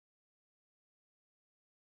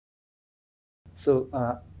So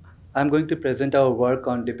I'm going to present our work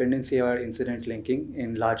on dependency-aware incident linking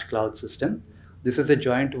in large cloud system. This is a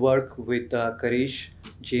joint work with Karish,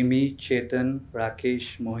 Jimmy, Chetan,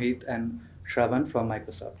 Rakesh, Mohit, and Shravan from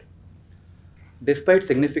Microsoft. Despite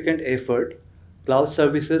significant effort, cloud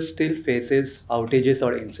services still faces outages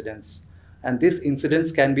or incidents. And these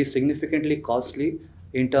incidents can be significantly costly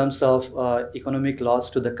in terms of economic loss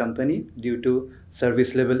to the company due to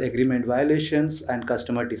service level agreement violations and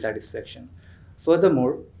customer dissatisfaction.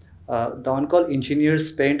 Furthermore, the on-call engineers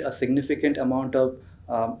spend a significant amount of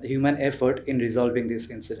human effort in resolving these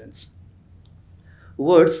incidents.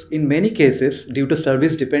 Worse, in many cases, due to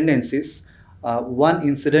service dependencies, one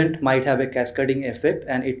incident might have a cascading effect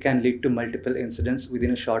and it can lead to multiple incidents within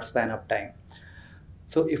a short span of time.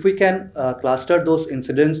 So if we can cluster those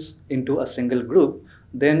incidents into a single group,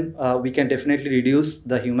 then we can definitely reduce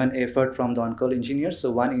the human effort from the on-call engineer. So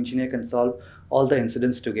one engineer can solve all the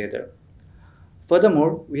incidents together.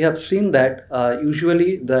 Furthermore, we have seen that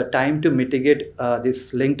usually the time to mitigate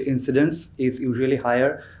these linked incidents is usually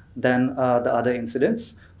higher than the other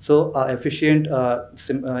incidents. So efficient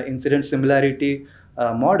incident similarity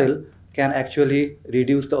model can actually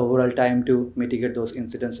reduce the overall time to mitigate those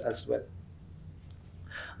incidents as well.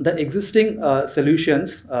 The existing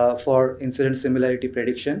solutions for incident similarity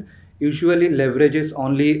prediction usually leverages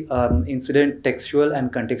only incident textual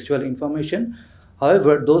and contextual information.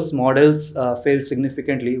 However, those models fail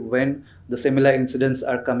significantly when the similar incidents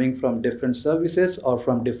are coming from different services or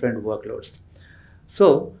from different workloads.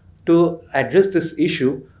 So, to address this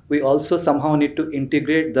issue, we also somehow need to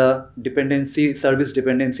integrate the service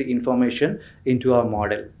dependency information into our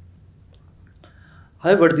model.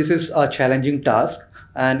 However, this is a challenging task,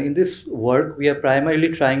 and in this work, we are primarily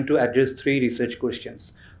trying to address three research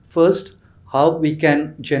questions. First, how we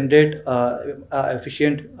can generate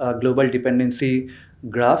efficient global dependency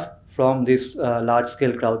graph from this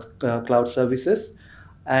large-scale cloud services,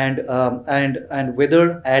 and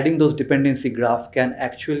whether adding those dependency graph can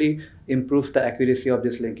actually improve the accuracy of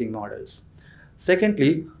these linking models.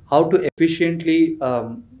 Secondly, how to efficiently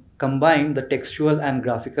combine the textual and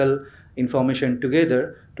graphical information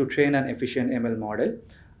together to train an efficient ML model.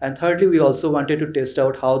 And thirdly, we also wanted to test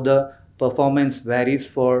out how the performance varies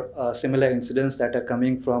for similar incidents that are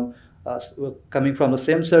coming from the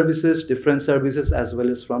same services, different services, as well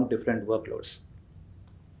as from different workloads.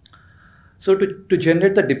 So to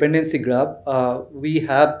generate the dependency graph, we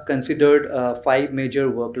have considered 5 major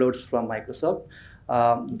workloads from Microsoft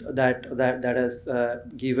that has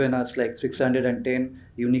given us like 610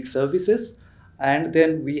 unique services. And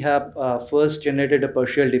then we have first generated a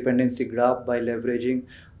partial dependency graph by leveraging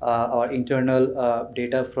our internal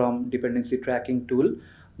data from dependency tracking tool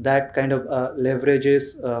that kind of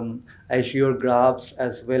leverages Azure graphs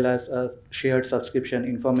as well as shared subscription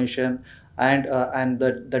information and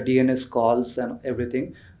the DNS calls and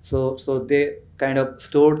everything. So they kind of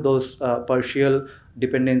stored those partial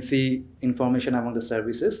dependency information among the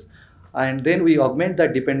services. And then we augment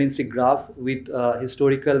that dependency graph with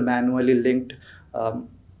historical manually linked from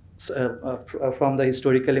the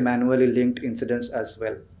historically manually linked incidents as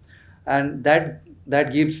well. And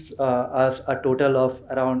that gives us a total of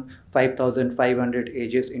around 5,500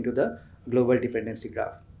 edges into the global dependency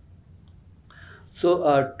graph.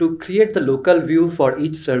 So to create the local view for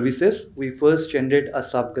each services, we first generate a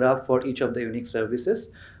subgraph for each of the unique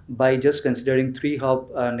services by just considering 3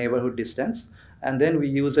 hop neighborhood distance. And then we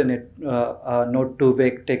use a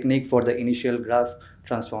node-to-vec technique for the initial graph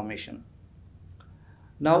transformation.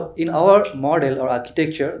 Now, in our model or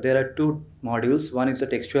architecture, there are 2 modules. One is the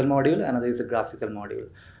textual module, another is the graphical module.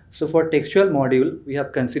 So for textual module, we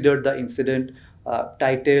have considered the incident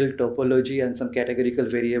title, topology, and some categorical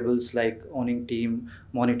variables like owning team,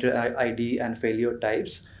 monitor ID, and failure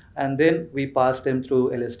types. And then we pass them through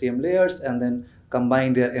LSTM layers and then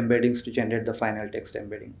combine their embeddings to generate the final text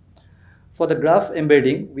embedding. For the graph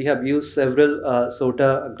embedding, we have used several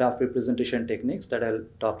SOTA graph representation techniques that I'll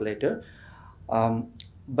talk later.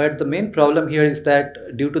 But the main problem here is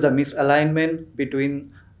that due to the misalignment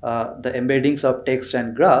between the embeddings of text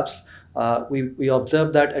and graphs, we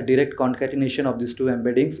observe that a direct concatenation of these 2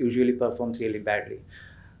 embeddings usually performs really badly.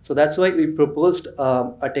 So that's why we proposed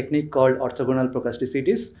a technique called orthogonal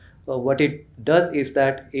stochastics. What it does is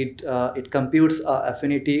that it computes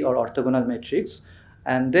affinity or orthogonal matrix,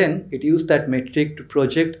 and then it uses that metric to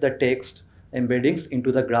project the text embeddings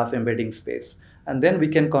into the graph embedding space. And then we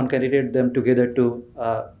can concatenate them together to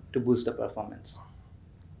boost the performance.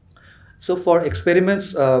 So for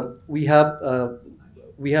experiments, we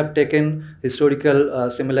have taken historical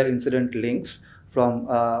similar incident links from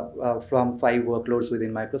 5 workloads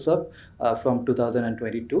within Microsoft from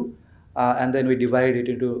 2022. and then we divide it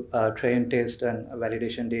into train, test, and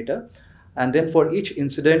validation data. And then for each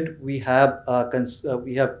incident, we have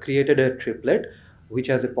created a triplet, which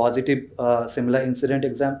has a positive similar incident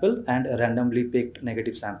example and a randomly picked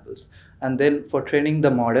negative samples. And then for training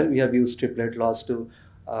the model, we have used triplet loss to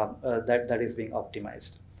that is being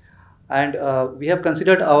optimized. And we have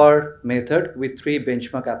considered our method with three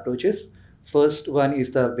benchmark approaches. First one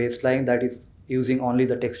is the baseline, that is using only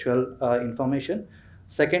the textual information.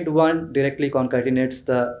 Second one directly concatenates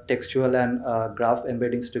the textual and graph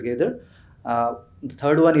embeddings together. The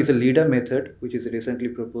third one is a leader method, which is a recently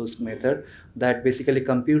proposed method that basically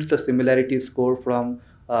computes the similarity score from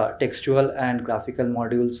textual and graphical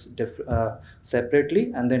modules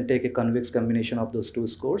separately, and then take a convex combination of those two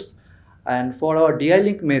scores. And for our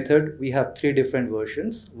DI-link method, we have three different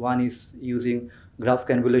versions. One is using graph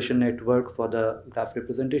convolution network for the graph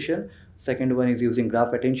representation. Second one is using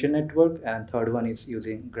graph attention network, and third one is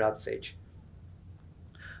using graph sage.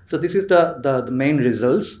 So this is the main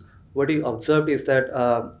results. What we observed is that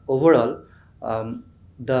overall,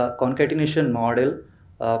 the concatenation model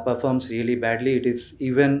performs really badly. It is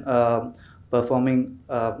even performing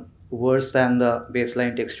worse than the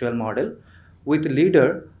baseline textual model. With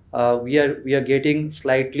leader, we are getting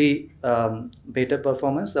slightly better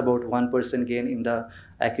performance, about 1% gain in the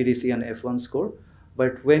accuracy and F1 score.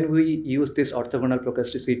 But when we use this orthogonal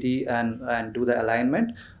stochasticity and do the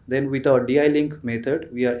alignment, then with our DI-link method,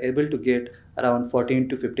 we are able to get around 14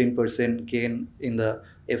 to 15% gain in the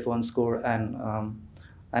F1 score and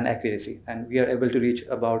accuracy. And we are able to reach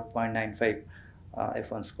about 0.95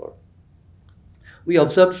 F1 score. We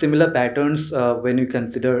observed similar patterns when we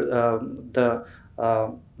consider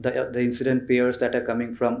the incident pairs that are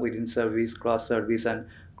coming from within service, cross service, and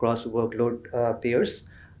cross workload pairs.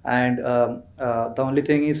 And the only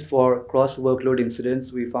thing is, for cross workload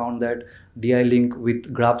incidents, we found that DI-link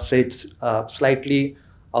with graph sets slightly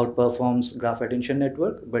outperforms graph attention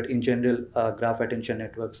network, but in general, graph attention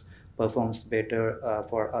networks performs better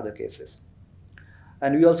for other cases.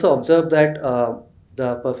 And we also observed that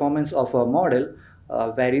the performance of a model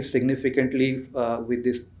varies significantly with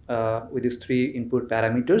these three input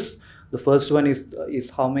parameters. The first one is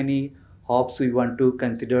how many hops we want to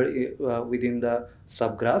consider within the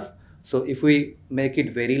subgraph. So if we make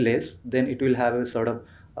it very less, then it will have a sort of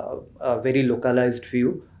a very localized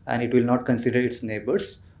view, and it will not consider its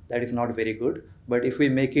neighbors. That is not very good. But if we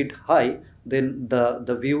make it high, then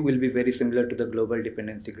the view will be very similar to the global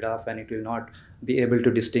dependency graph, and it will not be able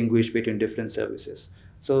to distinguish between different services.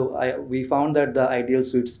 So we found that the ideal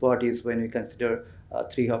sweet spot is when we consider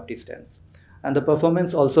 3-hop distance. And the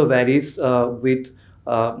performance also varies with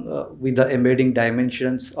the embedding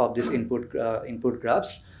dimensions of these input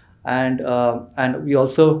graphs. And we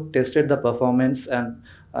also tested the performance, and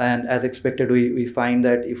as expected, we find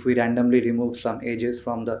that if we randomly remove some edges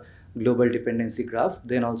from the global dependency graph,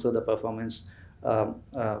 then also the performance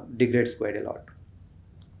degrades quite a lot.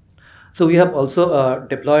 So we have also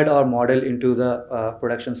deployed our model into the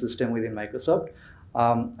production system within Microsoft.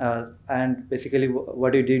 And basically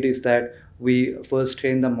what we did is that we first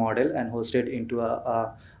trained the model and hosted into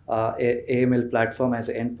a AML platform as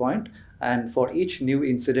an endpoint. And for each new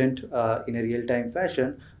incident in a real-time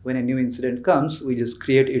fashion, when a new incident comes, we just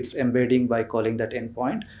create its embedding by calling that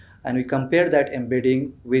endpoint. And we compare that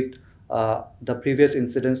embedding with the previous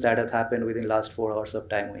incidents that have happened within last 4 hours of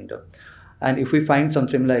time window. And if we find some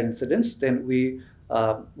similar incidents, then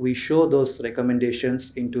we show those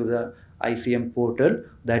recommendations into the ICM portal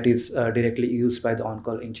that is directly used by the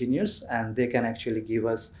on-call engineers, and they can actually give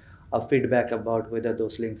us a feedback about whether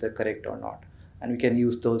those links are correct or not. And we can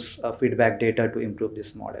use those feedback data to improve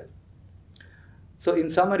this model. So in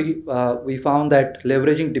summary, we found that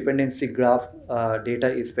leveraging dependency graph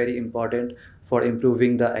data is very important for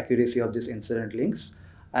improving the accuracy of these incident links.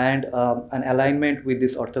 And an alignment with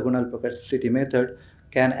this orthogonal propensity method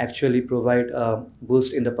can actually provide a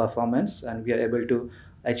boost in the performance, and we are able to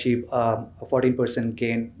achieve a 14%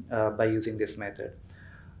 gain by using this method.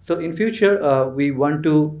 So in future, we want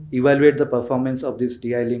to evaluate the performance of this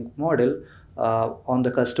DI-link model on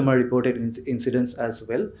the customer reported incidents as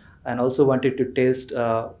well, and also wanted to test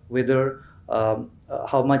whether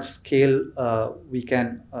how much scale we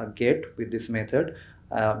can get with this method.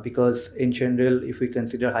 Because in general, if we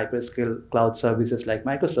consider hyperscale cloud services like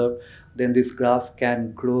Microsoft, then this graph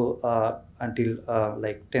can grow until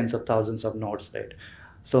like tens of thousands of nodes, right?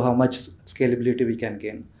 So how much scalability we can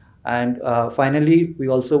gain. And finally, we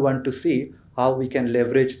also want to see how we can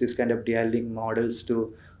leverage this kind of DI-link models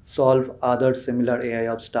to solve other similar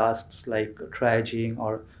AIOps tasks like triaging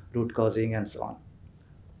or root causing and so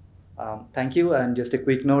on. Thank you. And just a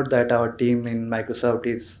quick note that our team in Microsoft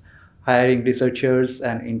is hiring researchers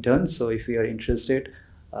and interns. So if you are interested,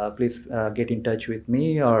 please get in touch with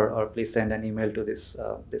me, or please send an email to this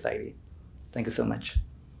ID. Thank you so much.